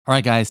All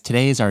right, guys,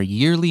 today is our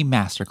yearly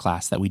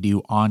masterclass that we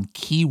do on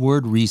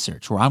keyword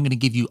research, where I'm going to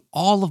give you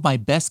all of my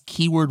best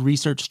keyword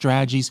research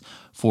strategies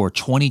for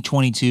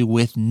 2022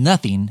 with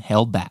nothing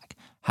held back.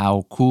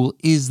 How cool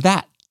is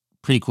that?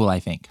 Pretty cool, I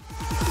think.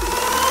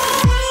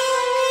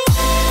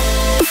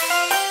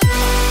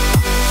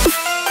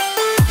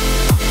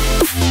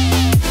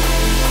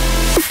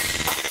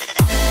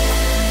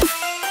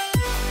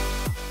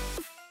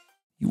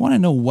 You want to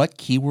know what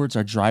keywords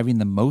are driving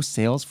the most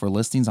sales for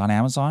listings on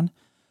Amazon?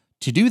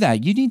 To do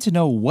that, you need to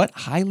know what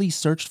highly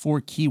searched for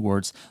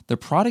keywords the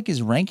product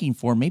is ranking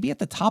for, maybe at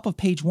the top of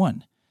page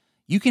one.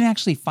 You can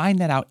actually find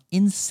that out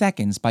in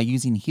seconds by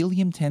using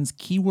Helium 10's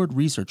keyword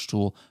research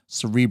tool,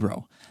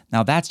 Cerebro.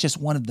 Now, that's just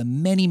one of the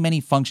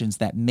many functions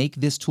that make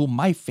this tool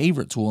my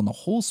favorite tool in the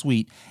whole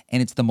suite,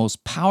 and it's the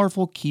most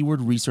powerful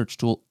keyword research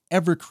tool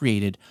ever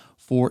created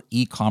for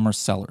e-commerce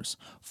sellers.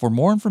 For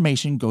more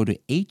information, go to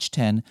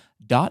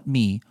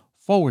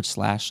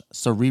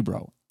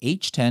h10.me/Cerebro,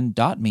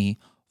 h10.me/CEREBRO.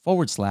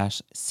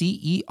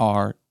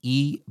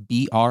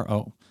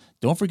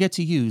 Don't forget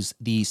to use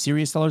the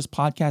Serious Sellers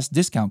Podcast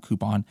discount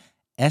coupon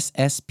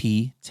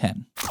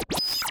SSP10.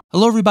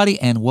 Hello, everybody,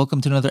 and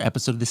welcome to another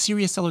episode of the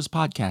Serious Sellers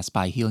Podcast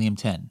by Helium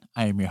 10.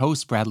 I am your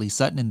host, Bradley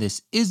Sutton, and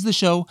this is the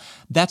show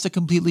that's a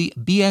completely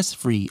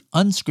BS-free,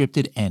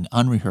 unscripted, and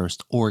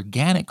unrehearsed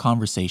organic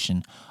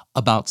conversation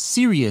about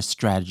serious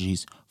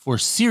strategies for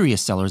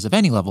serious sellers of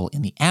any level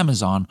in the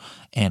Amazon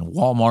and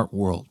Walmart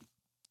world.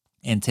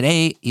 And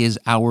today is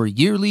our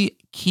yearly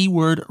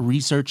keyword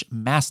research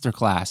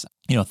masterclass.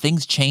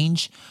 Things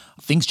change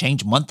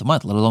month to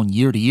month, let alone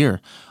year to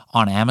year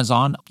on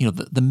Amazon.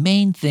 The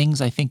main things,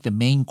 I think the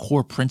main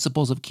core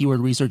principles of keyword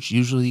research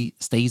usually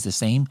stays the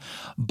same.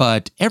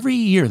 But every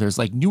year there's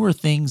like newer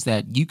things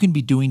that you can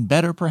be doing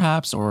better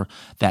perhaps, or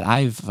that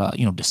I've,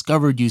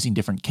 discovered using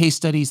different case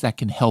studies that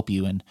can help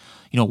you. And,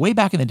 way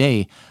back in the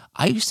day,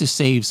 I used to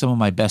save some of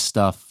my best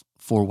stuff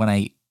for when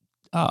I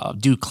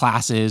do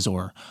classes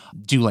or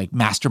do like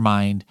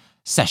mastermind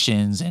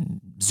sessions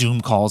and Zoom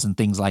calls and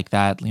things like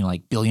that,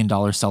 like $1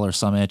 Billion Seller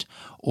Summit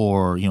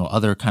or,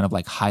 other kind of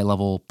like high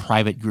level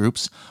private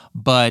groups.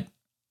 But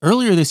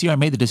earlier this year, I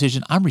made the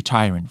decision I'm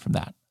retiring from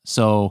that.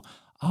 So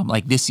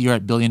like this year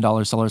at $1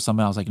 Billion Seller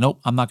Summit, I was like,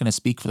 nope, I'm not going to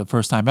speak for the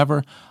first time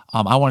ever.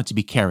 I want it to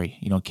be Carrie,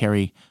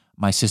 Carrie,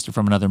 my sister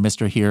from another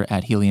mister here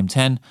at Helium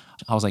 10.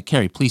 I was like,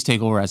 Carrie, please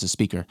take over as a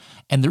speaker.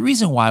 And the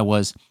reason why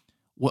was,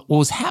 what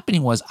was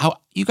happening was,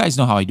 you guys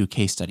know how I do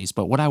case studies,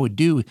 but what I would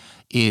do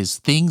is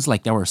things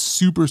like that were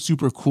super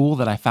cool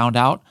that I found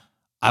out,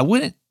 I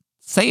wouldn't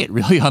say it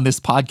really on this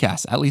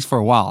podcast, at least for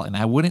a while. And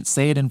I wouldn't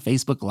say it in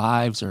Facebook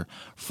Lives or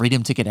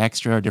Freedom Ticket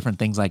Extra or different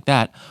things like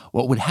that.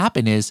 What would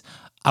happen is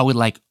I would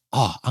I'm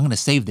going to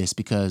save this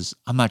because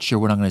I'm not sure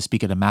when I'm going to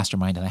speak at a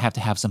mastermind and I have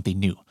to have something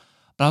new.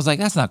 But I was like,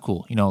 that's not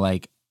cool. I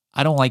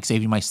don't like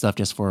saving my stuff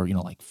just for,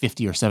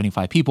 50 or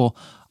 75 people.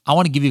 I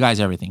want to give you guys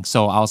everything.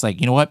 So I was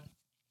like, you know what?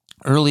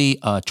 Early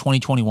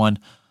 2021,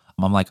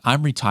 I'm like,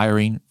 I'm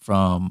retiring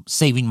from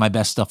saving my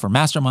best stuff for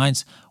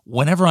masterminds.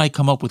 Whenever I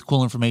come up with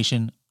cool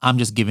information, I'm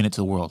just giving it to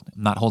the world.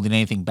 I'm not holding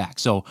anything back.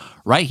 So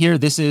right here,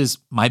 this is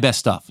my best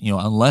stuff.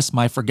 Unless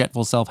my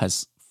forgetful self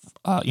has,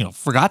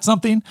 forgot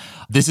something,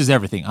 this is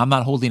everything. I'm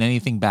not holding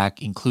anything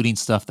back, including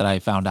stuff that I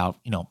found out,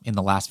 in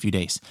the last few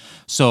days.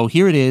 So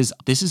here it is.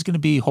 This is going to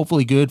be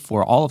hopefully good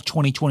for all of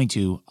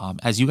 2022.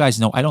 As you guys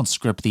know, I don't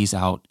script these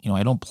out.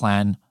 I don't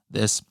plan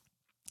this.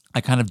 I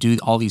kind of do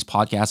all these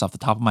podcasts off the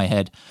top of my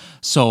head.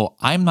 So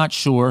I'm not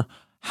sure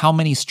how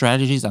many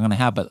strategies I'm going to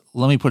have, but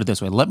let me put it this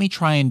way. Let me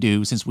try and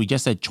do, since we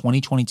just said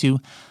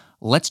 2022,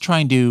 let's try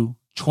and do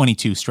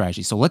 22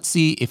 strategies. So let's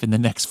see if in the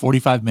next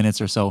 45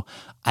 minutes or so,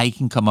 I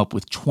can come up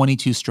with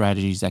 22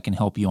 strategies that can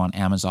help you on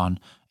Amazon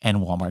and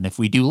Walmart. And if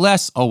we do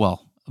less, oh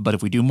well. But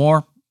if we do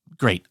more,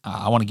 great.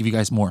 I want to give you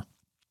guys more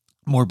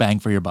bang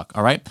for your buck.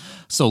 All right.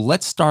 So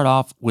let's start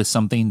off with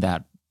something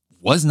that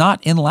was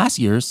not in last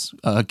year's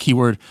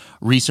keyword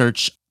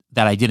research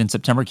that I did in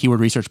September, keyword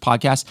research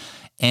podcast.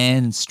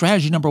 And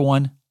strategy number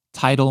one,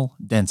 title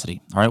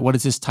density. All right, what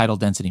does this title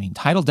density mean?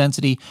 Title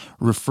density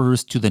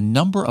refers to the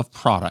number of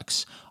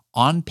products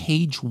on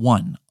page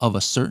one of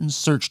a certain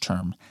search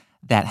term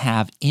that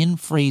have in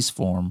phrase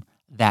form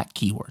that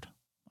keyword.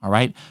 All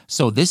right,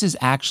 so this is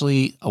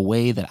actually a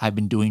way that I've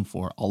been doing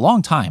for a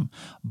long time,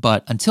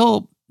 but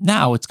until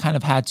now, it's kind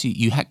of had to,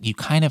 you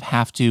kind of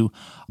have to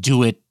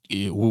do it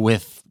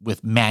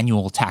with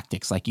manual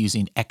tactics like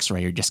using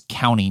X-ray or just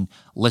counting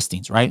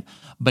listings, right?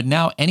 But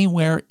now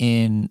anywhere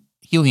in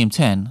Helium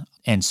 10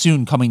 and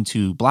soon coming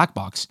to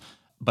Blackbox,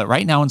 but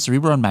right now in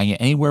Cerebro and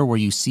Magnet, anywhere where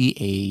you see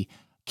a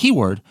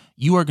keyword,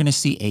 you are going to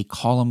see a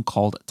column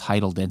called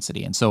title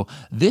density. And so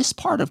this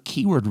part of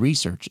keyword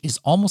research is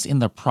almost in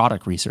the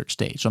product research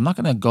stage. So I'm not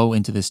going to go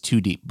into this too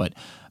deep, but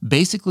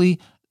basically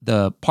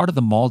the part of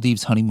the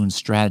Maldives honeymoon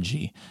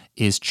strategy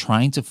is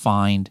trying to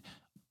find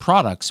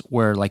products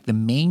where like the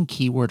main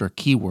keyword or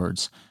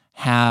keywords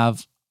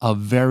have a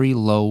very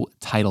low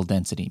title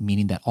density,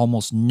 meaning that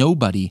almost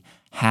nobody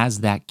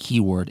has that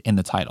keyword in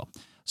the title.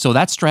 So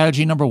that's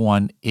strategy number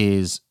one,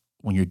 is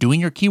when you're doing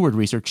your keyword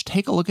research,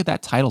 take a look at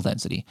that title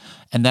density,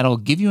 and that'll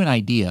give you an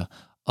idea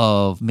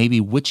of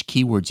maybe which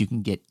keywords you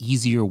can get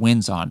easier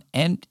wins on.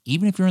 And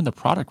even if you're in the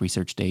product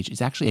research stage,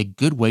 it's actually a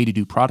good way to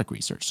do product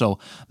research. So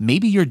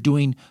maybe you're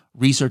doing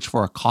research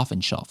for a coffin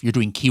shelf. You're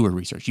doing keyword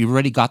research. You've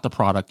already got the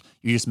product.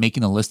 You're just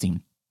making a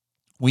listing.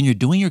 When you're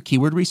doing your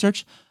keyword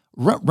research,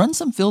 run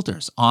some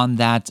filters on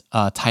that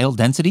title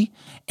density,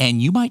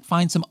 and you might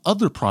find some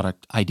other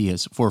product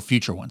ideas for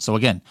future ones. So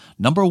again,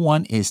 number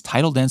one is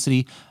title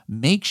density.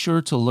 Make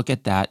sure to look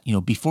at that,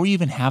 before you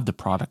even have the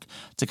product,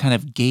 to kind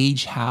of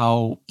gauge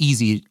how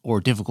easy or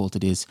difficult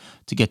it is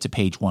to get to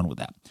page one with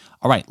that.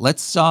 All right,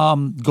 let's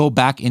go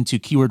back into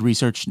keyword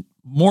research.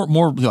 More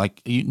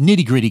like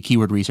nitty gritty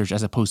keyword research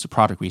as opposed to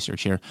product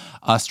research here.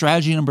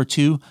 Strategy number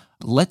two,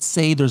 let's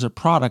say there's a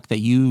product that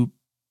you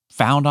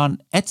found on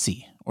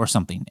Etsy or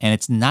something, and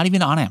it's not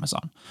even on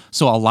Amazon.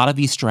 So a lot of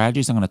these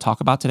strategies I'm going to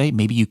talk about today,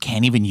 maybe you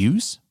can't even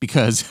use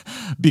because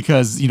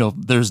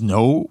there's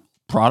no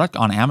product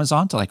on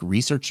Amazon to like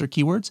research your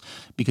keywords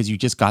because you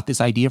just got this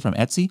idea from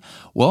Etsy.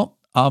 Well,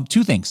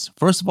 two things.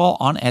 First of all,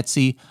 on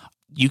Etsy,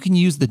 you can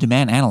use the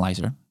demand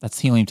analyzer. That's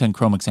Helium 10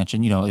 Chrome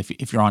extension.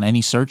 If you're on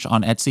any search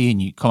on Etsy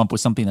and you come up with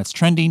something that's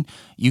trending,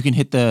 you can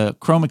hit the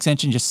Chrome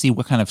extension, just see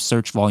what kind of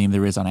search volume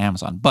there is on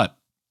Amazon. But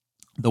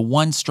the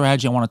one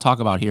strategy I want to talk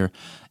about here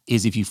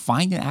is if you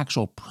find an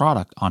actual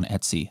product on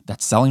Etsy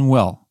that's selling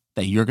well,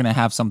 that you're going to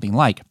have something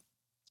like,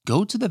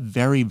 go to the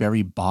very,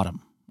 very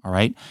bottom, all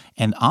right?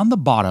 And on the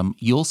bottom,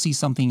 you'll see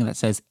something that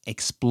says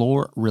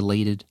explore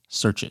related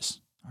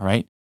searches, all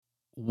right?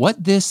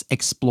 What this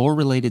explore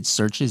related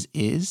searches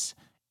is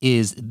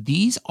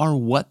these are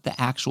what the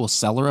actual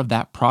seller of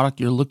that product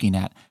you're looking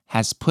at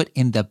has put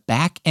in the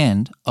back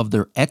end of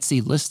their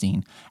Etsy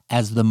listing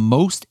as the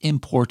most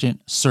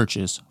important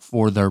searches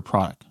for their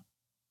product.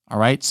 All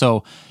right.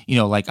 So,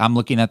 like I'm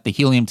looking at the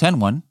Helium 10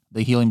 one,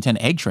 the Helium 10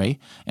 egg tray,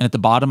 and at the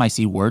bottom I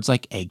see words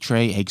like egg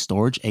tray, egg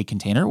storage, egg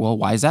container. Well,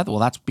 why is that? Well,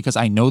 that's because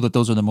I know that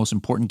those are the most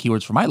important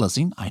keywords for my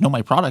listing. I know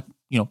my product,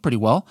 pretty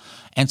well.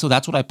 And so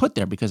that's what I put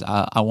there because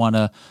I want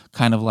to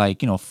kind of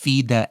like,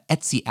 feed the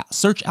Etsy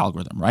search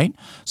algorithm, right?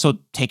 So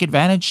take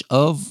advantage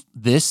of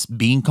this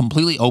being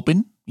completely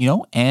open,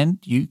 and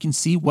you can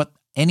see what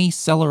any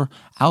seller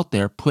out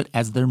there put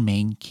as their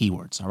main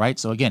keywords. All right.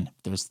 So again,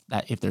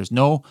 if there's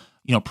no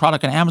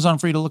product on Amazon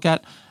for you to look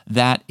at,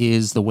 that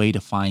is the way to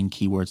find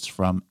keywords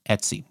from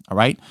Etsy. All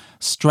right.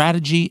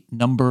 Strategy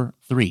number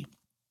three.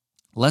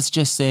 Let's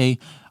just say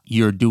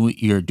you're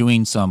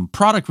doing some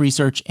product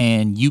research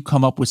and you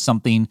come up with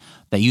something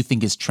that you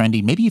think is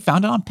trendy. Maybe you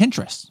found it on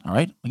Pinterest. All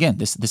right. Again,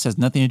 this has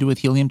nothing to do with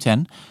Helium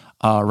 10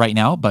 right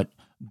now, but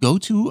go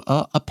to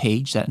a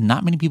page that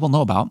not many people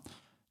know about,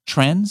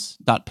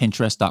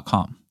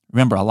 trends.pinterest.com.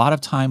 Remember, a lot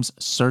of times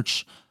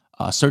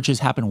searches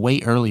happen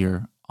way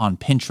earlier on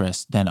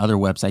Pinterest than other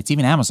websites,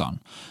 even Amazon.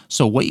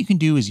 So what you can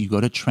do is you go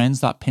to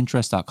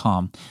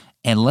trends.pinterest.com,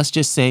 and let's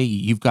just say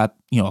you've got,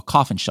 a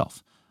coffin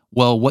shelf.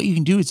 Well, what you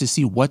can do is to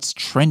see what's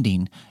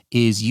trending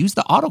is use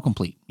the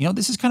autocomplete.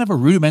 This is kind of a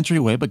rudimentary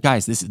way, but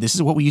guys, this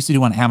is what we used to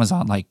do on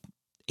Amazon like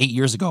 8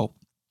 years ago.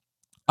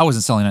 I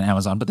wasn't selling on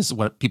Amazon, but this is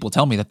what people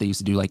tell me that they used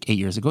to do like 8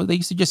 years ago. They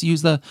used to just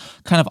use the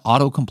kind of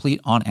autocomplete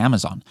on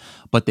Amazon.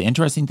 But the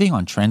interesting thing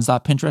on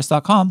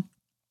trends.pinterest.com,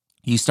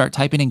 you start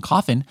typing in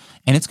coffin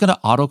and it's going to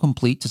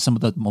autocomplete to some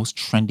of the most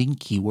trending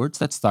keywords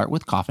that start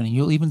with coffin. And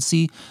you'll even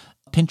see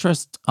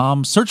Pinterest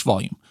search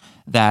volume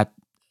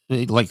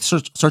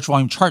search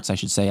volume charts, I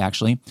should say,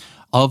 actually,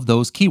 of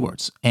those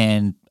keywords.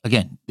 And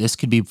again, this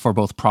could be for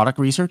both product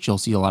research. You'll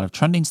see a lot of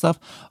trending stuff,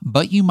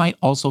 but you might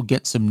also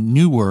get some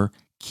newer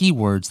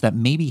keywords that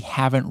maybe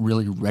haven't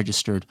really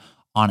registered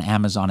on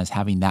Amazon as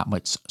having that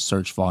much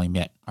search volume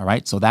yet. All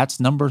right. So that's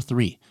number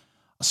three.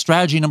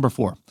 Strategy number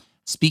four.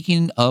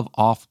 Speaking of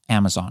off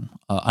Amazon,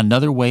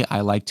 another way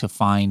I like to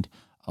find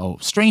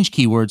strange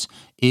keywords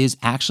is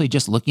actually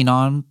just looking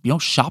on,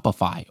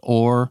 Shopify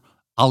or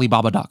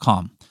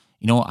Alibaba.com.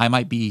 I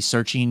might be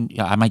searching,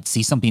 I might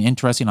see something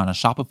interesting on a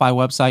Shopify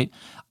website.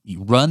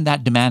 You run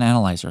that demand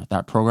analyzer,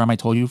 that program I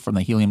told you from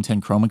the Helium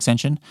 10 Chrome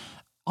extension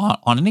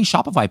on any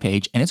Shopify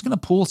page, and it's going to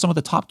pull some of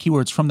the top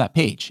keywords from that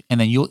page. And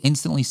then you'll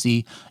instantly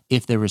see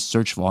if there is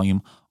search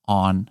volume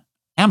on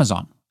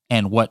Amazon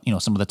and what,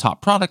 some of the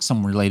top products,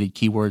 some related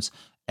keywords,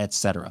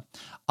 etc.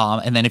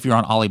 And then if you're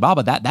on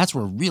Alibaba, that's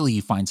where really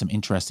you find some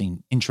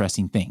interesting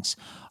things.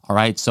 All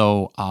right.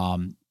 So,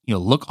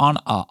 look on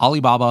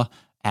Alibaba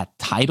at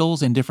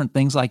titles and different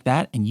things like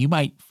that. And you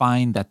might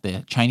find that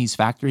the Chinese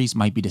factories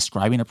might be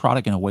describing a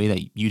product in a way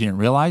that you didn't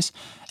realize.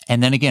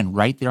 And then again,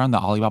 right there on the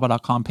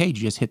Alibaba.com page,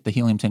 you just hit the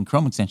Helium 10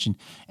 Chrome extension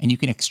and you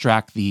can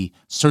extract the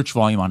search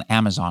volume on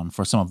Amazon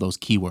for some of those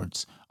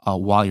keywords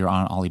while you're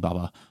on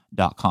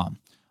Alibaba.com.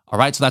 All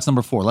right, so that's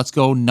number four. Let's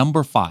go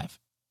number five.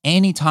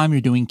 Anytime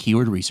you're doing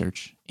keyword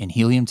research in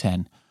Helium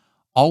 10,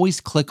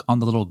 always click on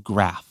the little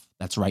graph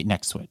that's right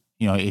next to it.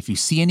 If you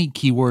see any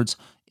keywords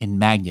in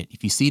Magnet,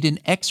 if you see it in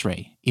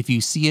X-ray, if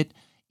you see it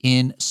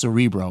in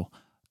Cerebro,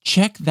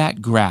 check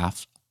that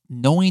graph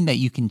knowing that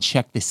you can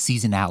check the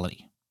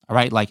seasonality. All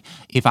right, like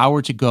if I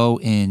were to go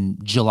in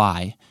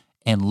July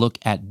and look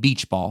at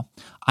beach ball,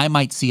 I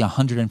might see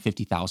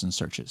 150,000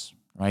 searches,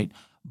 right?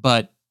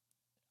 But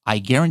I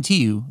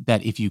guarantee you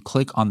that if you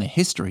click on the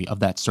history of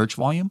that search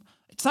volume,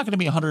 it's not going to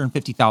be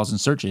 150,000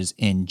 searches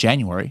in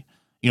January.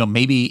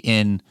 Maybe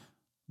in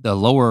the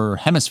lower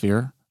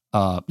hemisphere,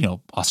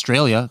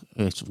 Australia,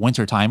 it's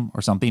wintertime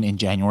or something in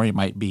January, it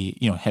might be,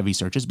 heavy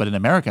searches. But in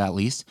America, at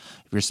least,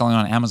 if you're selling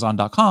on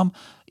Amazon.com,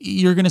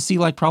 you're going to see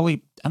like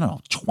probably,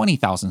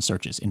 20,000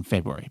 searches in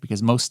February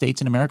because most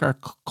states in America are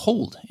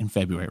cold in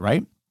February,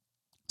 right?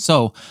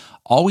 So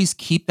always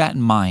keep that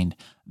in mind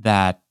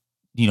that,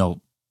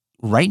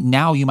 right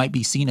now you might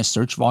be seeing a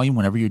search volume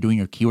whenever you're doing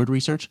your keyword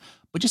research,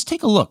 but just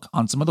take a look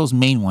on some of those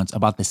main ones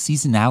about the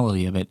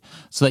seasonality of it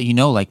so that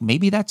like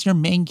maybe that's your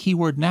main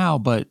keyword now,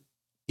 but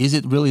is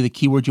it really the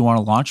keyword you want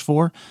to launch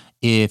for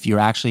if you're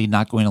actually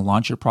not going to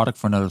launch your product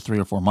for another 3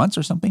 or 4 months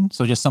or something?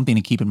 So just something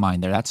to keep in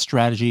mind there. That's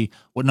strategy.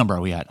 What number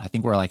are we at? I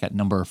think we're like at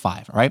number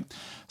 5, all right?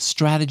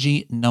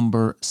 Strategy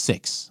number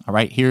 6, all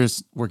right?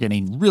 We're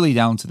getting really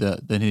down to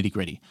the nitty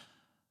gritty.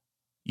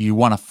 You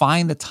want to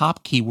find the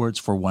top keywords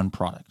for one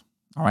product,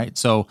 all right?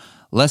 So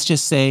let's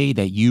just say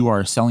that you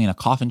are selling a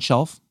coffin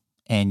shelf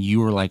and you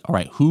were like, all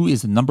right, who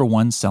is the number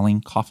 1 selling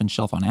coffin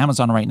shelf on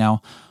Amazon right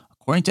now?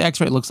 According to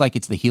X-Ray, it looks like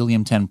it's the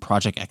Helium 10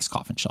 Project X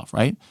coffin shelf,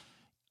 right?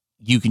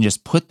 You can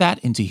just put that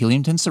into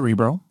Helium 10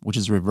 Cerebro, which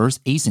is a reverse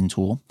ASIN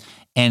tool,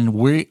 and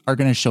we are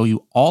going to show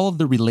you all of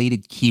the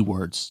related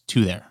keywords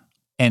to there.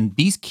 And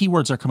these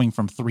keywords are coming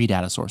from 3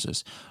 data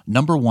sources.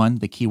 Number 1,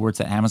 the keywords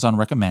that Amazon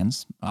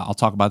recommends. I'll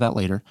talk about that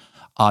later.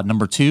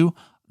 Number 2,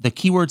 the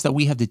keywords that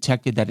we have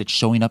detected that it's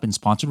showing up in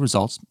sponsored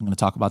results. I'm going to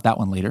talk about that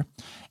one later.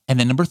 And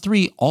then number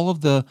 3, all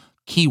of the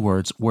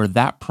keywords where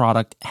that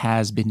product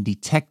has been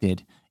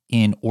detected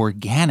in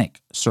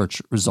organic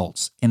search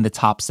results in the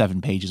top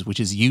 7 pages, which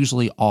is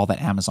usually all that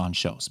Amazon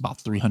shows,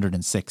 about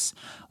 306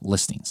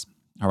 listings.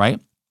 All right.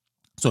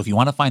 So if you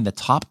want to find the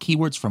top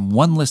keywords from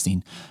one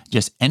listing,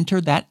 just enter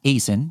that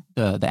ASIN,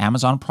 the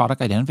Amazon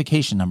product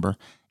identification number,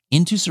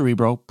 into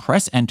Cerebro,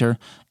 press enter,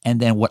 and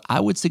then what I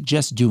would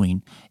suggest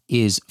doing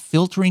is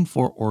filtering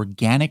for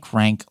organic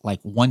rank like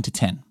 1 to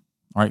 10.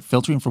 All right,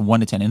 filtering from 1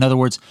 to 10. In other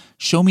words,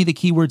 show me the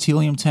keywords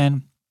Helium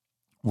 10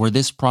 where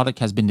this product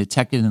has been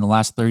detected in the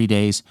last 30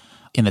 days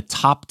in the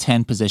top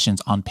 10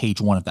 positions on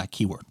page 1 of that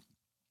keyword.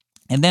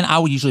 And then I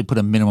would usually put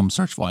a minimum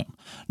search volume.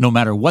 No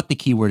matter what the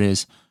keyword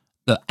is,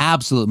 the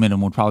absolute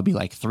minimum would probably be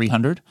like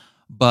 300.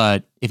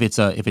 But if it's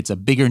a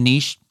bigger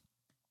niche,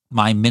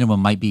 my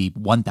minimum might be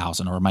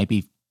 1,000 or it might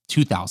be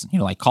 2,000.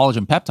 Like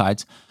collagen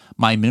peptides,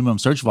 my minimum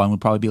search volume would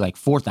probably be like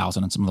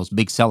 4,000 on some of those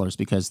big sellers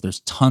because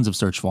there's tons of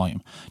search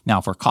volume. Now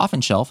for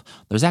coffin shelf,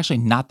 there's actually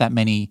not that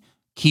many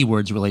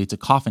keywords related to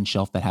coffin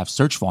shelf that have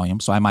search volume.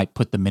 So I might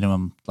put the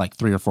minimum like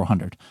 300 or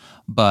 400.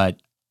 But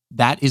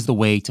that is the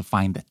way to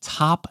find the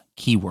top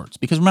keywords.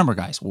 Because remember,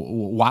 guys,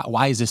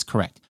 why is this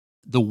correct?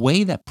 The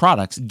way that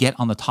products get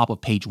on the top of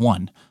page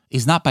 1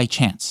 is not by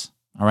chance.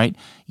 All right.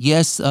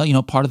 Yes,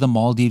 part of the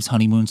Maldives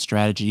honeymoon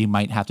strategy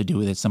might have to do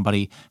with it.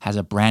 Somebody has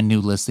a brand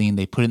new listing.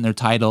 They put it in their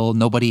title.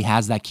 Nobody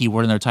has that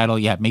keyword in their title.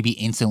 Yeah, maybe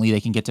instantly they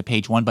can get to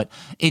page 1, but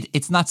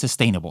it's not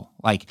sustainable.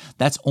 Like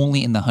that's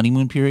only in the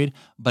honeymoon period.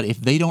 But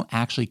if they don't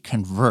actually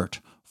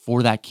convert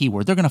for that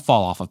keyword, they're going to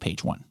fall off of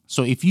page 1.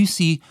 So if you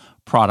see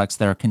products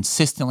that are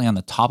consistently on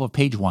the top of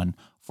page 1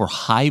 for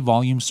high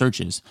volume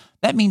searches,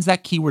 that means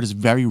that keyword is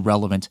very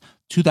relevant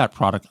to that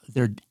product.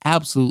 They're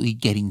absolutely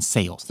getting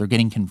sales. They're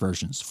getting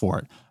conversions for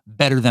it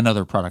better than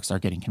other products are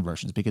getting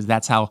conversions because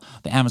that's how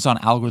the Amazon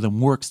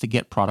algorithm works to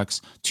get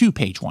products to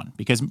page 1.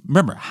 Because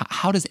remember,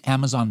 how does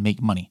Amazon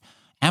make money?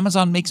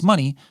 Amazon makes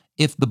money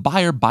if the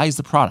buyer buys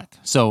the product.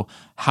 So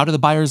how do the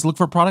buyers look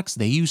for products?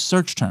 They use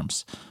search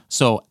terms.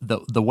 So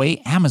the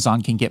way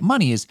Amazon can get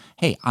money is,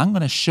 hey, I'm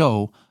going to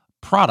show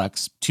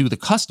products to the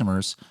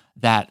customers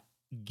that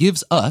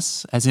gives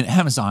us, as in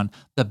Amazon,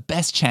 the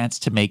best chance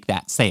to make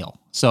that sale.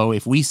 So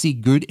if we see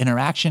good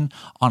interaction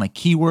on a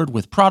keyword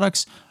with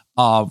products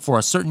for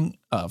a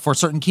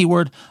certain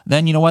keyword,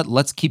 then you know what?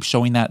 Let's keep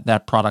showing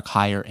that product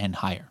higher and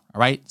higher. All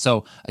right.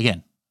 So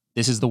again,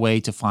 this is the way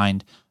to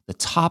find the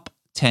top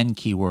 10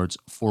 keywords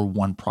for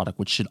one product,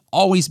 which should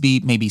always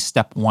be maybe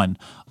step 1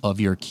 of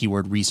your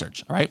keyword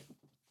research. All right.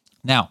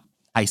 Now,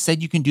 I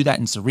said you can do that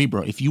in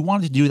Cerebro. If you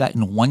wanted to do that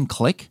in 1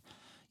 click,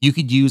 you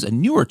could use a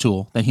newer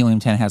tool that Helium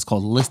 10 has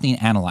called Listing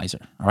Analyzer.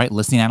 All right,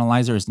 Listing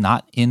Analyzer is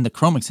not in the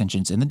Chrome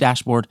extensions in the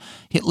dashboard.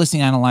 Hit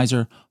Listing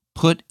Analyzer,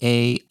 put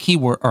a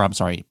keyword,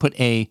 put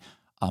a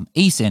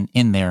ASIN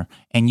in there,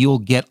 and you'll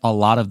get a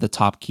lot of the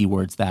top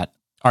keywords that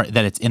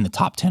it's in the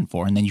top 10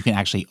 for, and then you can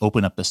actually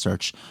open up the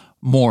search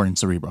more in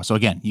Cerebro. So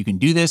again, you can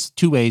do this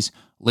 2 ways: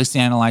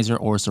 Listing Analyzer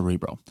or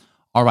Cerebro.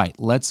 All right,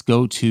 let's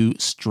go to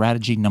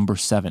strategy number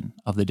 7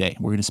 of the day.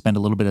 We're going to spend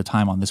a little bit of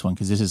time on this one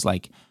because this is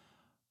like,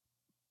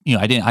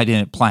 I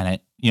didn't plan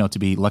it, to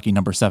be lucky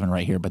number 7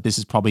 right here, but this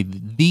is probably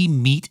the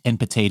meat and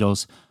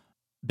potatoes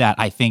that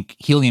I think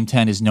Helium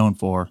 10 is known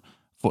for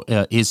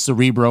is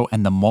Cerebro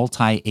and the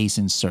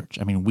multi-ASIN search.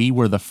 I mean, we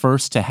were the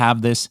first to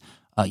have this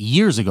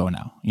years ago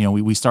now.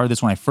 We started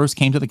this when I first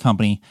came to the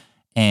company,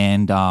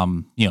 and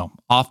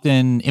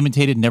often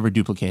imitated, never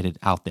duplicated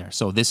out there.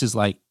 So this is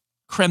like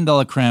creme de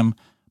la creme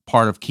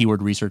part of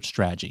keyword research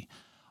strategy.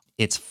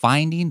 It's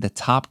finding the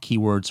top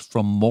keywords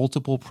from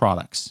multiple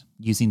products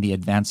using the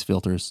advanced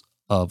filters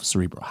of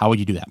Cerebro. How would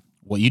you do that?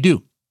 What you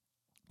do,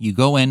 you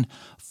go in,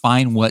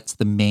 find what's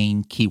the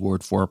main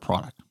keyword for a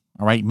product.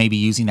 All right, maybe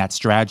using that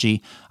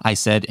strategy I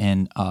said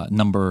in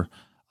number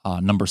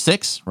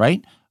 6,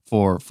 right?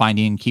 For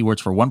finding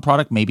keywords for one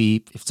product,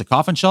 maybe if it's a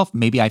coffin shelf,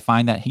 maybe I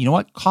find that, you know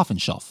what, coffin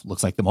shelf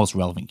looks like the most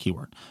relevant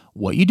keyword.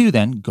 What you do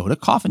then, go to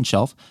coffin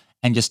shelf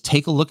and just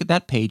take a look at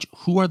that page.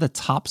 Who are the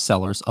top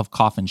sellers of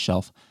coffin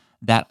shelf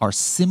that are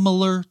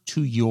similar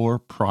to your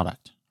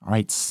product? All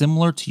right,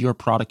 similar to your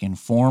product in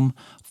form,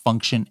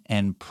 function,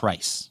 and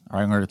price. All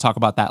right, I'm going to talk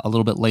about that a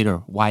little bit later,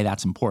 why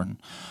that's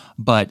important.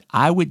 But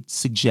I would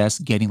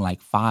suggest getting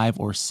like 5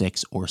 or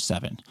 6 or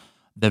 7.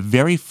 The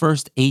very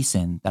first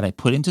ASIN that I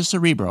put into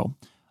Cerebro,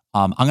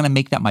 I'm going to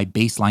make that my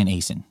baseline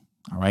ASIN.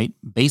 All right,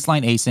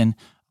 baseline ASIN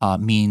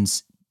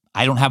means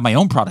I don't have my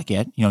own product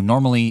yet.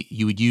 Normally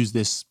you would use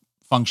this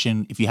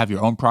function if you have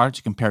your own product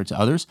to compare it to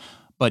others.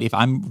 But if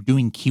I'm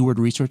doing keyword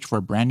research for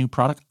a brand new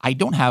product, I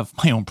don't have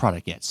my own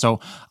product yet.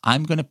 So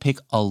I'm going to pick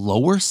a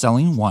lower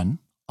selling one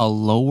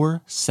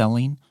on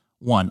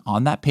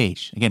that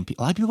page. Again,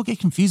 a lot of people get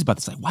confused about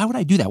this. Like, why would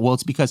I do that? Well,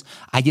 it's because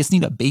I just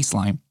need a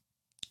baseline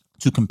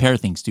to compare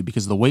things to,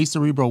 because the way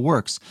Cerebro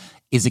works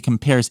is it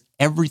compares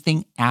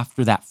everything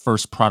after that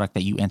first product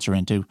that you enter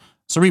into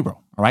Cerebro.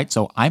 All right.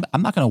 So I'm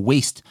not going to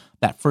waste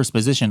that first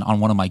position on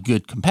one of my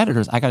good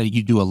competitors. I got to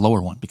do a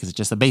lower one because it's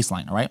just a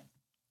baseline. All right.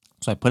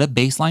 So I put a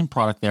baseline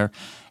product there,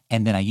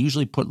 and then I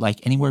usually put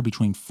like anywhere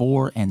between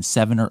 4 and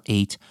 7 or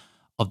 8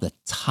 of the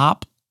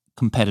top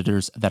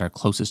competitors that are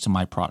closest to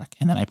my product.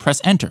 And then I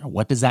press enter.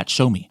 What does that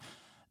show me?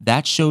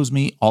 That shows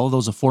me all of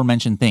those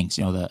aforementioned things,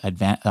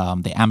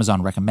 the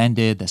Amazon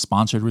recommended, the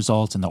sponsored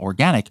results, and the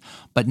organic,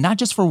 but not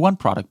just for one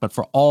product, but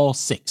for all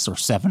 6 or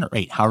 7 or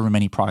 8, however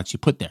many products you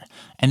put there.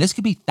 And this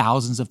could be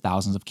thousands of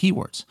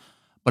keywords.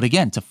 But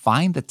again, to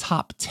find the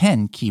top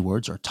 10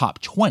 keywords or top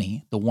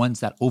 20, the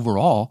ones that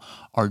overall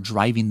are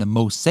driving the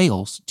most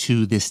sales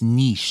to this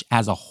niche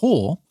as a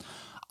whole,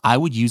 I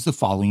would use the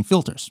following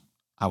filters.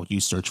 I would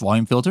use search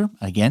volume filter.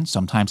 Again,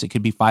 sometimes it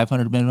could be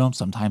 500 minimum,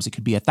 sometimes it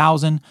could be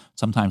 1,000,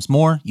 sometimes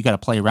more. You got to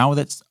play around with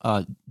it.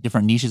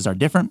 Different niches are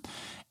different.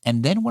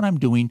 And then what I'm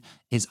doing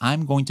is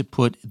I'm going to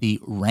put the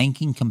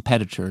ranking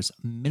competitors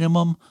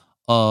minimum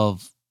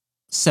of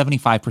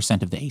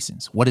 75% of the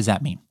ASINs. What does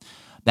that mean?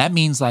 That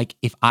means like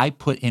if I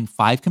put in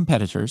 5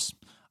 competitors,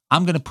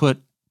 I'm going to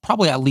put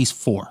probably at least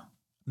 4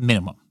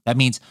 minimum. That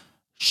means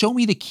show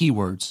me the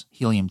keywords,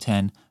 Helium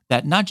 10,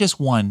 that not just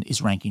 1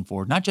 is ranking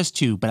for, not just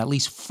 2, but at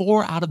least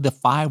 4 out of the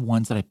 5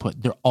 ones that I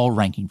put, they're all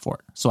ranking for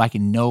it. So I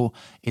can know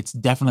it's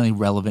definitely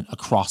relevant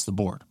across the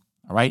board.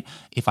 All right.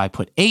 If I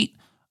put 8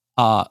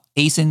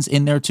 ASINs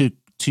in there to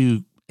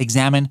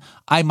examine,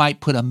 I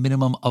might put a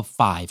minimum of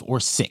 5 or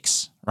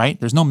 6. Right?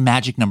 There's no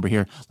magic number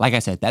here. Like I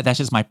said, that's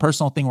just my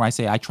personal thing where I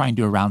say I try and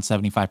do around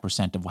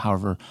 75% of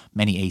however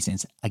many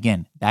ASINs.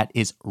 Again, that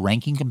is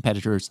ranking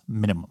competitors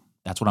minimum.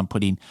 That's what I'm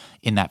putting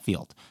in that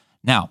field.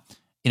 Now,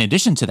 in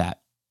addition to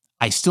that,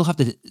 I still have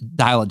to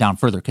dial it down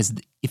further, because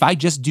if I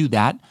just do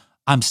that,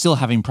 I'm still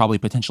having probably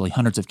potentially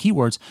hundreds of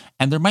keywords,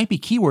 and there might be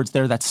keywords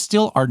there that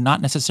still are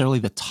not necessarily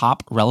the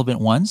top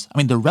relevant ones. I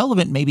mean, they're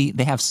relevant, maybe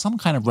they have some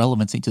kind of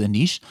relevancy to the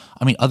niche.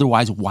 I mean,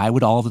 otherwise, why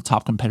would all of the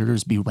top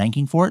competitors be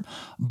ranking for it?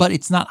 But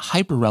it's not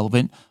hyper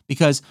relevant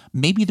because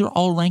maybe they're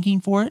all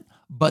ranking for it,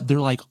 but they're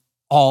like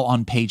all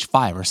on page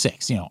 5 or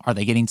 6. Are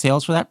they getting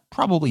sales for that?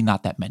 Probably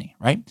not that many,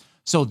 right?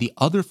 So the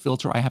other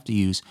filter I have to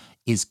use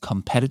is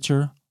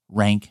competitor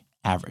rank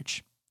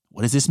average.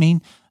 What does this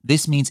mean?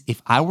 This means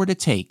if I were to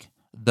take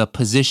the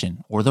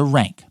position or the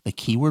rank, the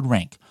keyword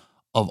rank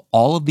of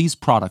all of these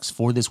products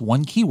for this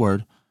one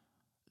keyword,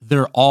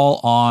 they're all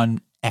on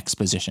X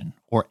position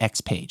or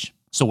X page.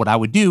 So what I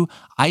would do,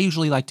 I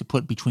usually like to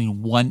put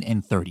between 1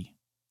 and 30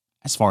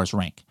 as far as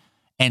rank.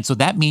 And so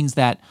that means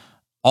that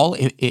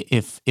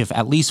if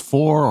at least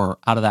 4 or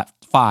out of that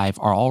 5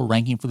 are all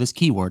ranking for this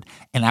keyword,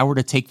 and I were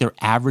to take their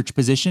average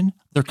position,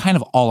 they're kind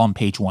of all on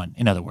page 1.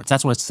 In other words,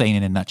 that's what it's saying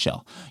in a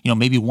nutshell.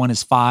 Maybe 1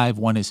 is 5,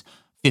 1 is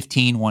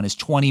 15, 1 is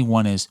 20,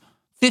 1 is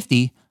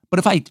 50, but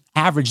if I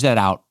average that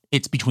out,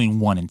 it's between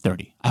 1 and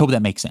 30. I hope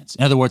that makes sense.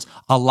 In other words,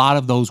 a lot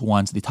of those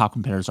ones, the top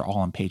competitors, are all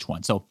on page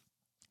 1. So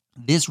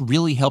this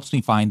really helps me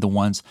find the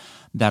ones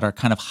that are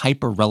kind of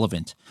hyper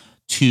relevant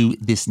to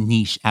this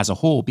niche as a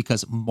whole,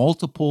 because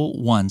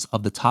multiple ones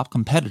of the top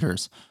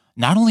competitors,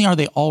 not only are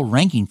they all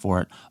ranking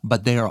for it,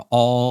 but they are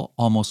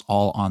almost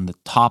all on the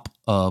top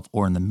of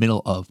or in the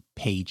middle of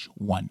page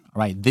 1. All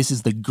right. This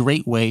is the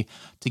great way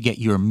to get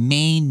your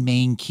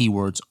main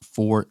keywords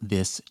for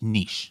this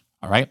niche.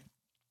 All right.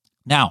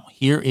 Now,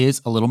 here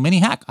is a little mini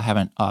hack I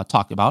haven't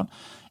talked about,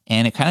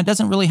 and it kind of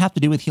doesn't really have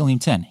to do with Helium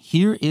 10.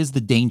 Here is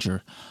the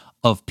danger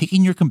of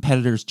picking your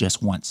competitors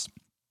just once.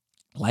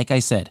 Like I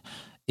said,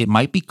 it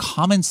might be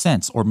common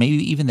sense, or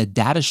maybe even the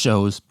data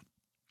shows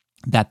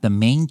that the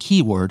main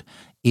keyword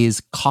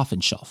is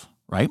coffin shelf,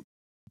 right?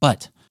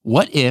 But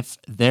what if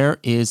there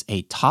is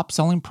a top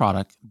selling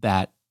product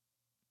that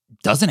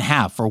doesn't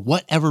have, for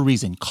whatever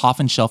reason,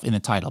 coffin shelf in the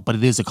title, but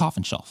it is a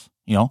coffin shelf?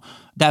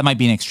 That might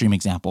be an extreme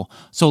example.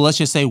 So let's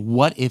just say,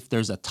 what if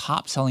there's a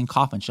top selling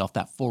coffin shelf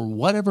that for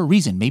whatever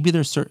reason, maybe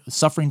they're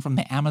suffering from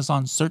the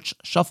Amazon search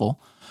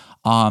shuffle.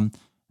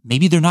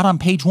 Maybe they're not on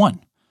page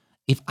one.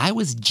 If I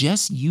was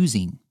just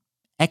using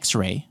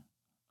X-ray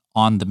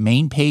on the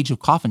main page of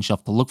Coffin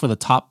Shelf to look for the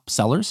top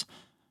sellers,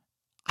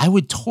 I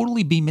would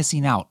totally be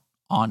missing out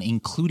on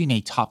including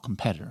a top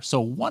competitor.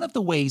 So one of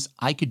the ways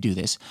I could do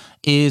this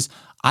is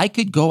I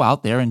could go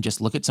out there and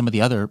just look at some of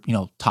the other,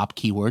 top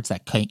keywords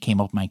that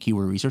came up with my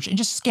keyword research and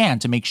just scan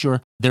to make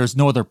sure there's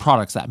no other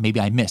products that maybe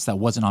I missed that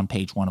wasn't on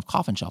page one of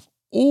Coffin Shelf.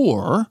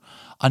 Or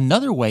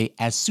another way,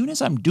 as soon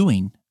as I'm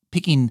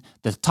picking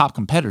the top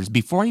competitors,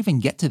 before I even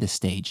get to this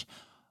stage,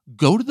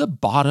 go to the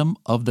bottom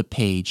of the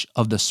page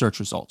of the search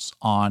results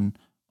on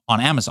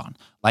Amazon,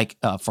 like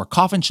for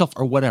Coffin Shelf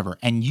or whatever.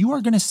 And you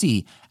are going to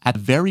see at the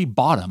very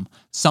bottom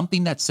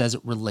something that says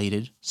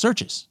related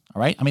searches.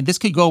 All right. I mean, this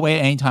could go away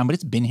at any time, but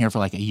it's been here for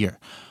like a year.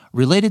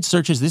 Related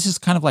searches. This is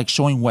kind of like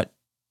showing what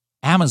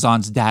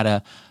Amazon's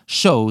data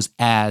shows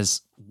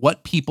as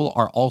what people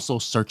are also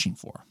searching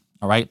for.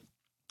 All right.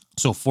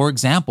 So for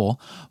example,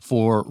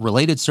 for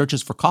related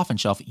searches for Coffin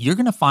Shelf, you're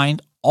going to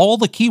find all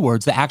the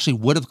keywords that actually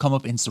would have come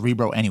up in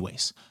Cerebro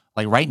anyways.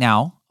 Like right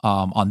now,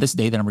 on this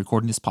day that I'm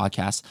recording this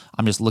podcast,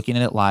 I'm just looking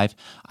at it live.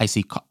 I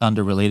see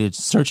under related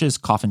searches,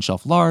 Coffin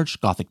Shelf Large,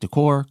 Gothic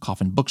Decor,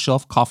 Coffin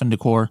Bookshelf, Coffin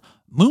Decor,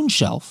 Moon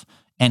Shelf,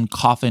 and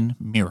Coffin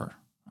Mirror.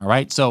 All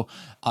right. So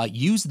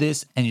use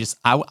this and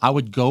I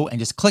would go and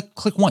just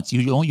click once.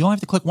 You don't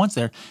have to click once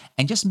there,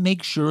 and just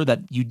make sure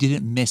that you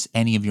didn't miss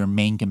any of your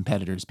main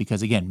competitors,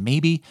 because again,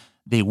 maybe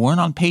they weren't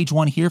on page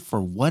one here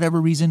for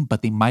whatever reason,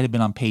 but they might have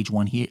been on page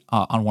one here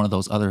on one of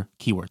those other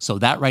keywords. So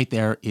that right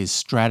there is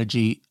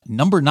strategy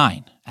number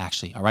 9,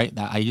 actually. All right.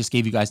 I just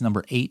gave you guys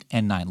number 8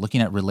 and 9,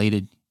 looking at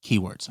related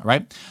keywords. All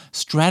right.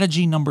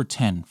 Strategy number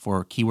 10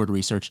 for keyword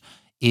research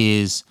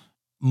is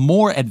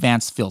more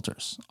advanced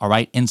filters, all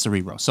right, in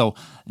Cerebro. So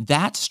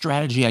that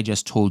strategy I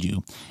just told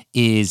you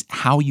is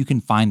how you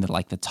can find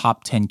the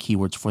top 10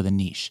 keywords for the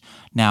niche.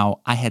 Now,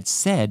 I had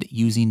said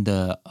using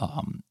the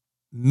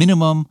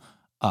minimum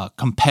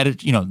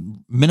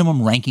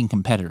minimum ranking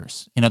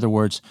competitors. In other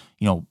words,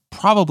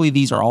 probably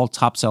these are all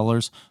top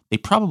sellers. They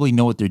probably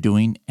know what they're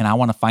doing, and I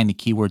want to find the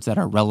keywords that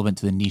are relevant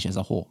to the niche as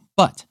a whole.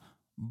 But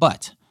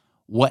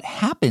what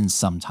happens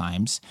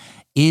sometimes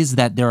is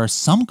that there are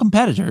some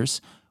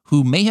competitors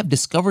who may have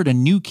discovered a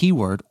new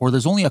keyword, or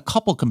there's only a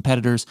couple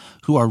competitors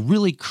who are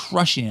really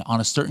crushing it on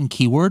a certain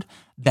keyword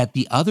that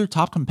the other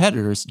top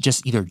competitors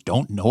just either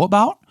don't know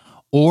about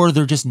or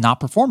they're just not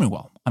performing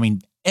well. I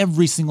mean,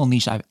 every single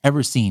niche I've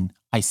ever seen,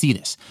 I see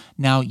this.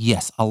 Now,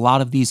 yes, a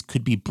lot of these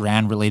could be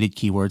brand-related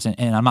keywords,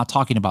 and I'm not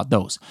talking about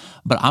those,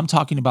 but I'm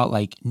talking about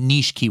like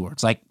niche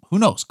keywords. Like, who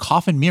knows?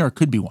 Coffin mirror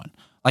could be one.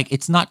 Like,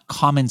 it's not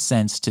common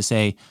sense to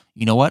say,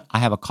 you know what? I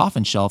have a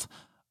coffin shelf.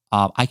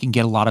 I can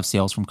get a lot of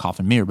sales from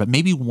Coffin Mirror, but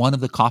maybe one of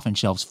the coffin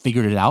shelves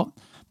figured it out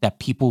that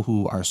people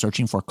who are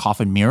searching for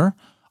Coffin Mirror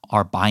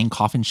are buying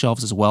coffin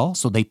shelves as well.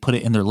 So they put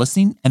it in their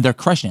listing and they're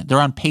crushing it. They're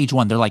on page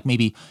one. They're like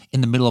maybe in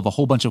the middle of a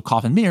whole bunch of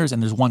coffin mirrors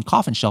and there's one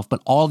coffin shelf,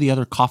 but all the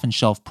other coffin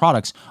shelf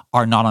products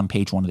are not on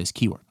page one of this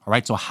keyword. All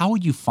right. So how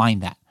would you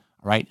find that?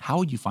 All right. How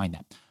would you find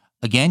that?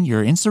 Again,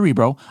 you're in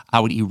Cerebro. I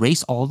would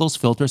erase all those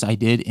filters I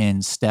did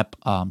in step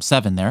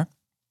 7 there.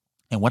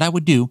 And what I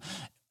would do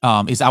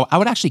is I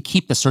would actually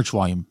keep the search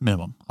volume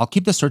minimum. I'll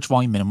keep the search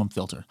volume minimum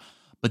filter.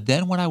 But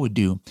then what I would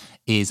do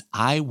is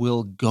I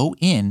will go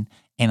in,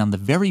 and on the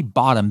very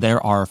bottom,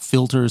 there are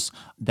filters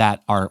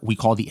that we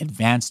call the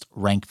advanced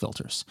rank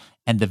filters.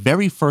 And the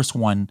very first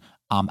one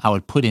I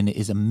would put in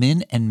is a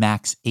min and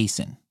max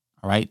ASIN.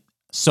 All right.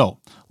 So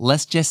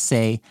let's just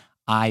say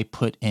I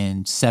put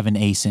in 7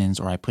 ASINs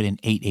or I put in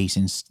 8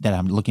 ASINs that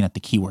I'm looking at the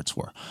keywords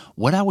for.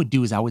 What I would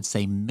do is I would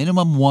say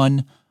minimum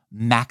 1,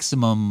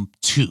 maximum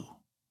 2.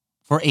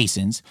 For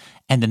ASINs,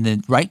 and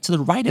then right to the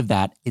right of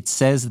that, it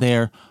says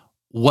there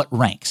what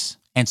ranks.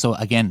 And so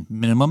again,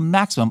 minimum,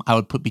 maximum, I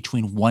would put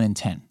between 1 and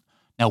 10.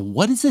 Now,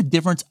 what is the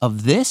difference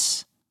of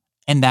this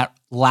and that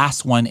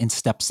last one in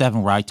step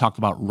 7 where I talked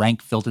about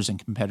rank filters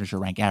and competitor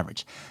rank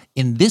average?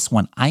 In this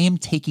one, I am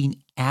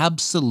taking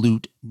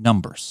absolute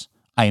numbers.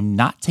 I am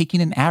not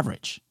taking an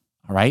average,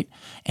 all right?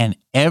 And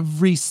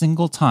every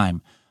single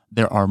time,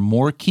 there are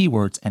more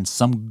keywords and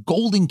some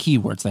golden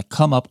keywords that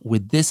come up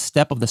with this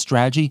step of the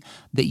strategy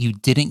that you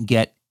didn't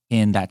get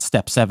in that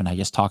step 7 I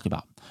just talked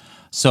about.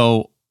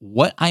 So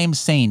what I am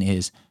saying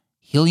is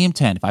Helium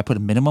 10, if I put a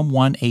minimum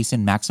 1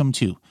 ASIN, maximum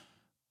 2,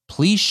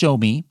 please show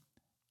me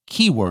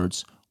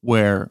keywords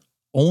where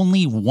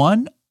only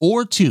 1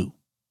 or 2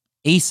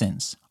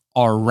 ASINs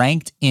are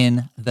ranked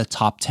in the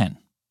top 10.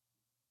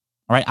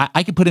 All right,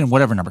 I could put in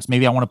whatever numbers.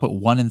 Maybe I want to put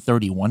 1 in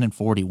 30, 1 in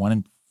 40, 1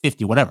 in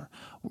 50, whatever.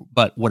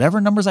 But whatever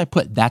numbers I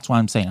put, that's what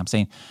I'm saying. I'm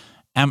saying,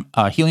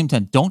 Helium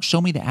 10, don't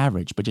show me the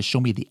average, but just show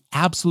me the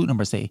absolute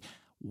number. Say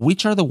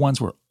which are the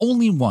ones where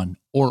only one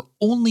or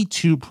only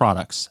two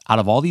products out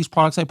of all these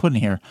products I put in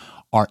here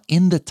are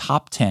in the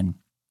top 10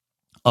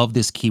 of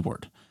this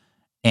keyword.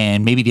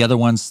 And maybe the other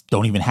ones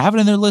don't even have it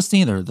in their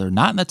listing. They're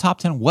not in the top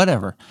 10,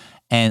 whatever.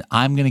 And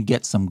I'm going to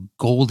get some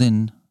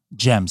golden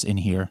gems in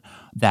here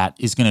that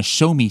is going to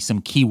show me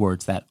some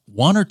keywords that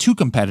one or two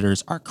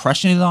competitors are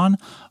crushing it on,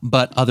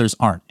 but others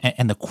aren't.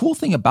 And the cool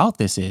thing about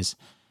this is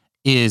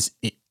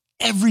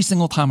every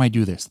single time I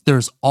do this,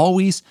 there's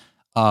always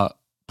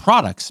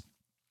products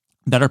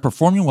that are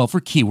performing well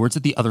for keywords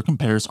that the other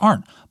competitors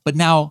aren't. But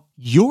now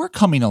you're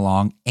coming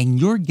along and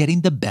you're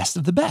getting the best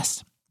of the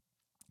best.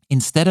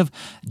 Instead of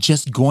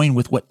just going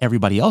with what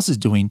everybody else is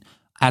doing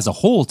as a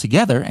whole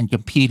together and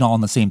competing all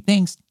on the same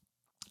things,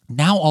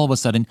 now all of a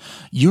sudden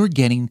you're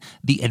getting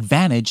the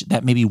advantage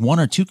that maybe one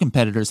or two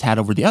competitors had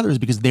over the others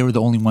because they were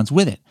the only ones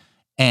with it.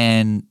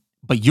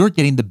 But you're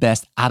getting the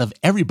best out of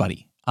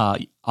everybody,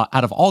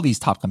 out of all these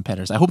top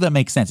competitors. I hope that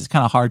makes sense. It's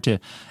kind of hard to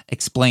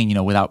explain,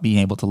 without being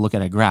able to look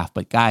at a graph.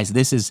 But guys,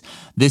 this is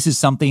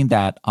something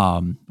that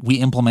we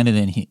implemented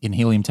in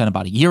Helium 10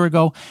 about a year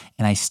ago,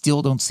 and I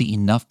still don't see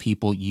enough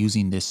people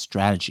using this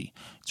strategy.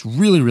 It's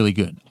really, really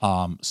good.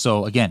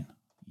 So again,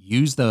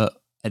 use the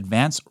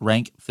advanced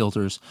rank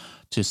filters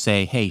to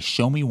say, hey,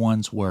 show me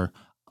ones where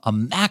a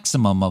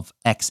maximum of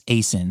X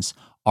ASINs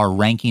are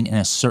ranking in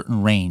a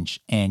certain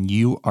range, and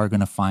you are going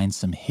to find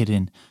some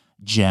hidden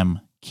gem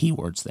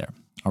keywords there.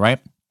 All right.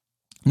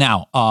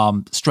 Now,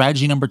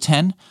 strategy number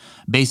 10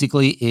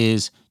 basically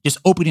is just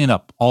opening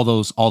up all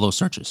those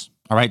searches.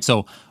 All right.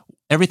 So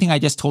everything I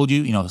just told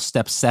you,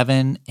 step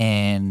 7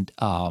 and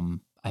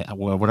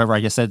whatever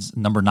I just said,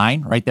 number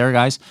 9 right there,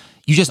 guys,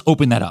 you just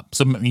open that up.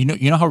 So you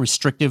know how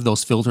restrictive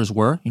those filters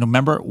were?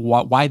 Remember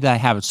why did I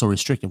have it so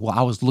restrictive? Well,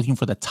 I was looking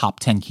for the top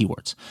 10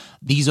 keywords.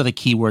 These are the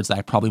keywords that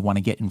I probably want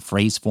to get in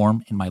phrase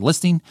form in my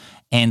listing.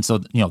 And so,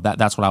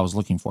 that's what I was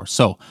looking for.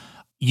 So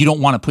you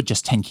don't want to put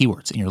just 10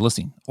 keywords in your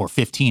listing or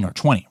 15 or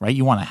 20, right?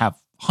 You want to have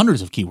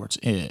hundreds of keywords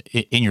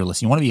in your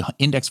listing. You want to be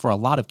indexed for a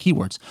lot of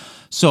keywords.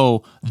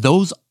 So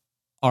those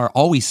are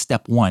always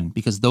step 1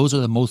 because those are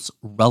the most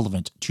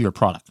relevant to your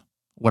product.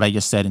 What I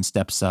just said in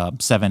steps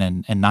 7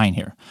 and 9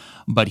 here.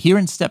 But here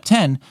in step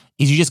 10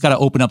 is you just got to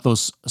open up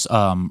those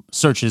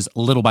searches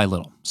little by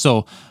little.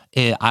 So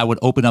I would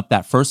open up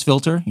that first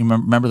filter. You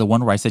remember the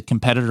one where I said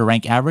competitor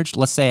rank average?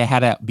 Let's say I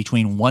had it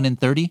between 1 and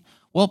 30.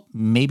 Well,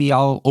 maybe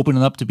I'll open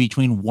it up to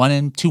between 1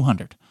 and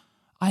 200.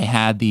 I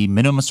had the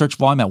minimum search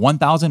volume at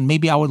 1,000.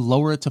 Maybe I would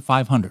lower it to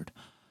 500.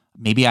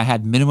 Maybe I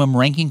had minimum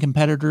ranking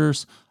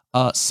competitors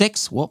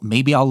 6. Well,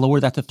 maybe I'll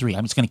lower that to 3.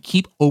 I'm just going to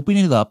keep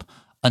opening it up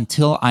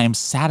until I am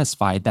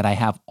satisfied that I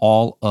have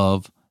all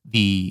of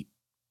the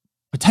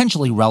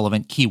potentially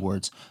relevant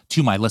keywords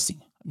to my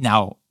listing.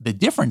 Now, the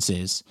difference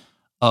is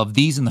of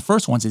these and the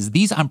first ones is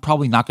these I'm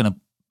probably not going to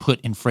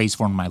put in phrase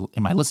form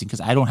in my listing because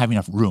I don't have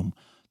enough room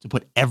to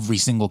put every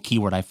single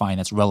keyword I find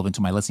that's relevant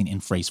to my listing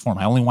in phrase form.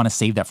 I only want to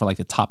save that for like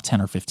the top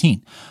 10 or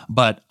 15,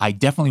 but I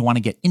definitely want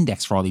to get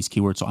indexed for all these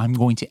keywords. So I'm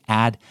going to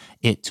add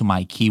it to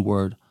my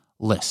keyword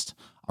list.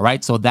 All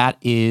right. So that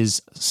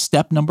is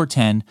step number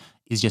 10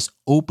 is just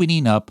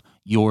opening up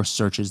your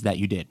searches that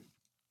you did.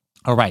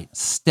 All right.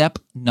 Step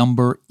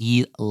number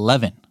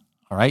 11.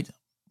 All right.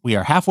 We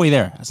are halfway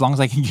there as long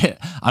as I can get,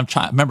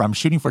 remember, I'm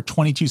shooting for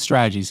 22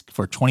 strategies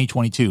for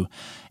 2022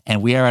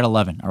 and we are at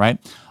 11. All right.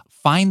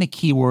 Find the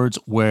keywords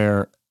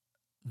where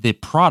the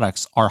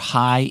products are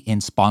high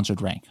in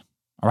sponsored rank.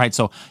 All right,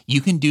 so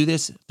you can do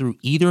this through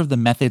either of the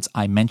methods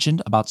I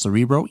mentioned about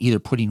Cerebro, either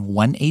putting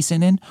one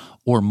ASIN in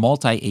or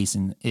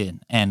multi-ASIN in.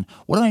 And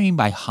what do I mean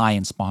by high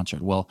in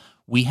sponsored? Well,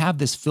 we have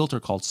this filter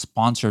called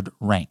sponsored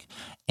rank.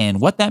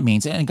 And what that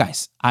means, and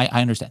guys,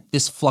 I understand,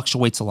 this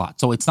fluctuates a lot.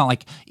 So it's not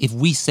like if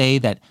we say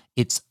that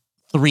it's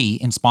 3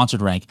 in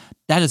sponsored rank,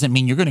 that doesn't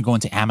mean you're going to go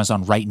into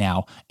Amazon right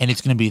now and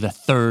it's going to be the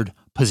 3rd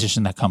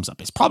position that comes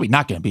up. It's probably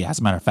not going to be, as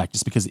a matter of fact,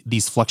 just because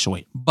these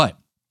fluctuate. But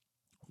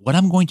what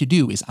I'm going to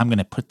do is I'm going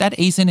to put that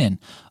ASIN in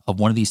of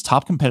one of these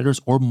top competitors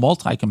or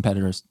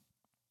multi-competitors,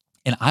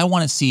 and I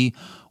want to see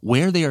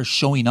where they are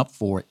showing up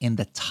for in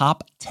the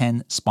top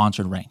 10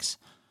 sponsored ranks.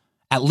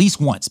 At least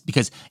once,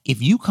 because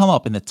if you come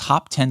up in the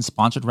top 10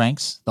 sponsored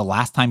ranks, the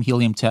last time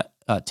Helium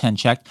 10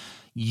 checked,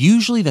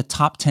 usually the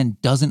top 10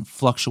 doesn't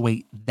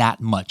fluctuate that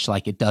much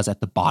like it does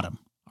at the bottom.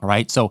 All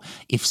right. So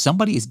if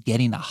somebody is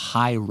getting a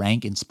high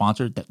rank in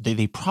sponsored,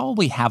 they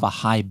probably have a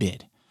high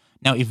bid.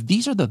 Now, if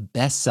these are the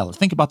best sellers,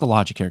 think about the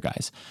logic here,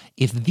 guys.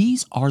 If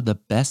these are the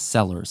best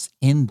sellers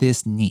in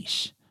this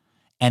niche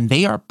and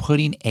they are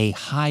putting a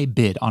high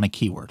bid on a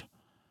keyword,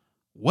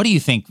 what do you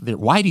think?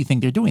 Why do you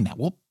think they're doing that?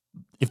 Well,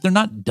 if they're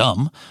not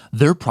dumb,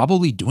 they're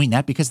probably doing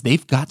that because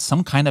they've got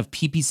some kind of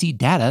PPC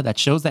data that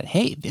shows that,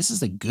 hey, this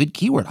is a good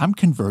keyword. I'm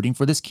converting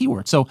for this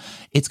keyword. So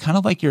it's kind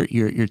of like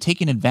you're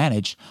taking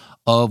advantage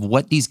of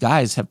what these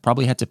guys have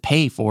probably had to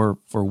pay for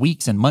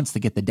weeks and months to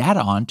get the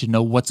data on to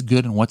know what's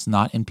good and what's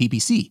not in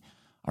PPC.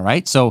 All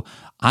right. So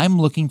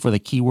I'm looking for the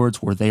keywords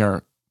where they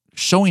are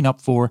showing up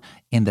for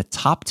in the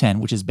top 10,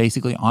 which is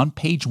basically on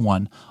page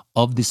 1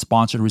 of the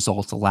sponsored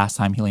results the last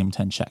time Helium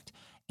 10 checked.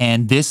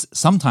 And this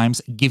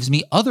sometimes gives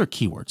me other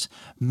keywords.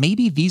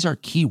 Maybe these are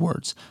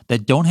keywords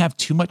that don't have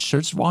too much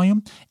search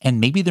volume, and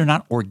maybe they're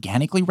not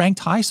organically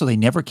ranked high, so they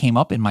never came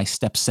up in my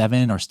step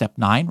 7 or step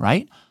 9,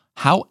 right?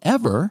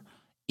 However,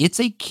 it's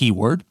a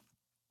keyword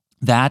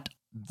that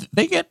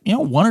they get,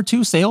 1 or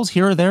 2 sales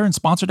here or there in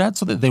sponsored ads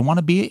so that they want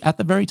to be at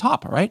the very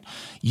top, all right?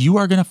 You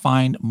are going to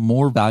find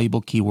more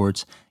valuable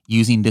keywords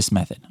using this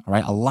method, all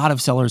right? A lot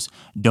of sellers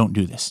don't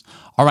do this.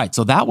 All right,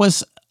 so that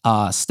was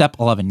step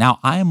 11. Now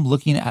I am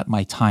looking at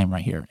my time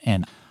right here,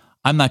 and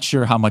I'm not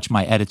sure how much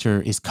my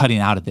editor is cutting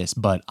out of this,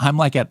 but I'm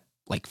at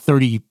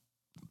 30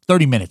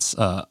 minutes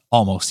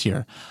almost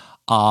here.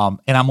 And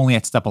I'm only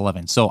at step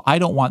 11. So I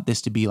don't want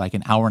this to be like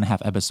an hour and a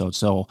half episode.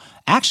 So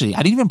actually, I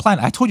didn't even plan.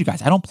 I told you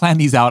guys, I don't plan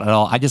these out at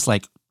all. I just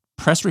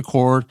press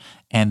record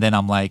and then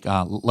I'm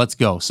let's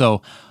go.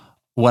 So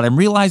what I'm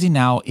realizing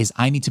now is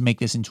I need to make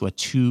this into a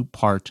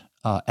 2-part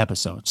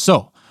episode.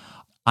 So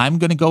I'm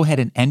going to go ahead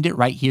and end it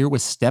right here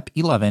with step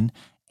 11.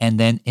 And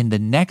then in the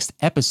next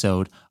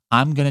episode,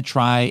 I'm going to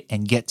try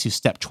and get to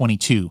step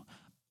 22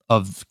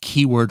 of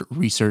keyword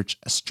research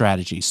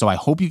strategy. So I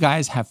hope you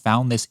guys have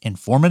found this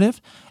informative.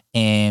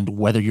 And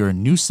whether you're a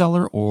new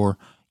seller or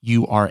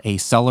you are a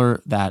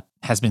seller that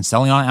has been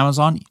selling on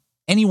Amazon,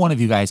 any one of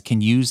you guys can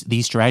use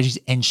these strategies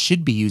and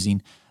should be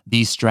using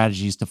these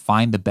strategies to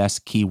find the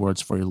best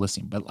keywords for your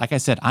listing. But like I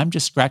said, I'm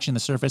just scratching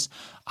the surface.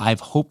 I've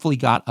hopefully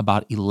got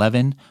about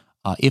 11,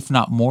 if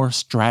not more,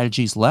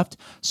 strategies left.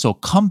 So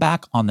come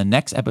back on the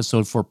next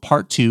episode for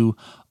part 2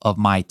 of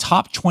my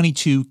top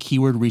 22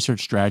 keyword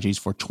research strategies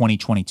for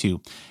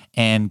 2022.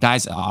 And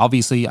guys,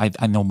 obviously, I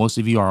know most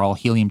of you are all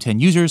Helium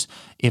 10 users.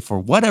 If for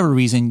whatever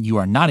reason you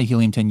are not a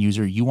Helium 10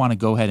 user, you want to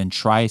go ahead and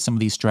try some of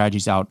these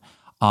strategies out,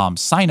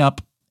 sign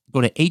up, go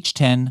to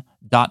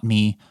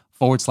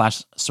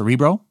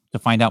h10.me/Cerebro to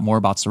find out more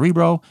about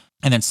Cerebro.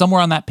 And then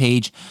somewhere on that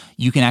page,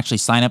 you can actually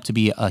sign up to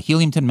be a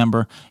Helium 10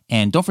 member.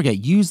 And don't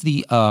forget, use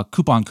the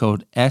coupon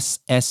code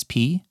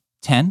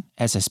SSP10,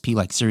 SSP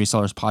like Serious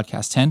Sellers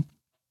Podcast 10.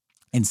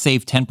 And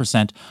save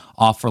 10%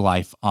 off for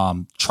life.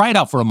 Try it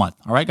out for a month.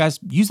 All right, guys,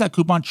 use that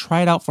coupon,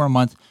 try it out for a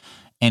month.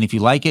 And if you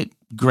like it,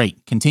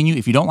 great, continue.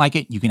 If you don't like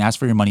it, you can ask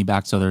for your money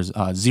back. So there's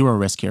zero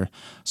risk here.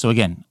 So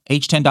again,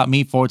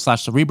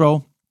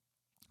 h10.me/Cerebro.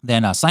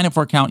 Then sign up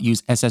for account,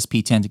 use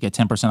SSP10 to get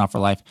 10% off for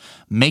life.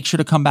 Make sure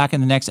to come back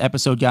in the next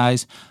episode,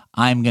 guys.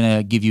 I'm going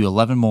to give you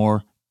 11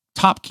 more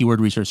top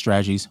keyword research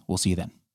strategies. We'll see you then.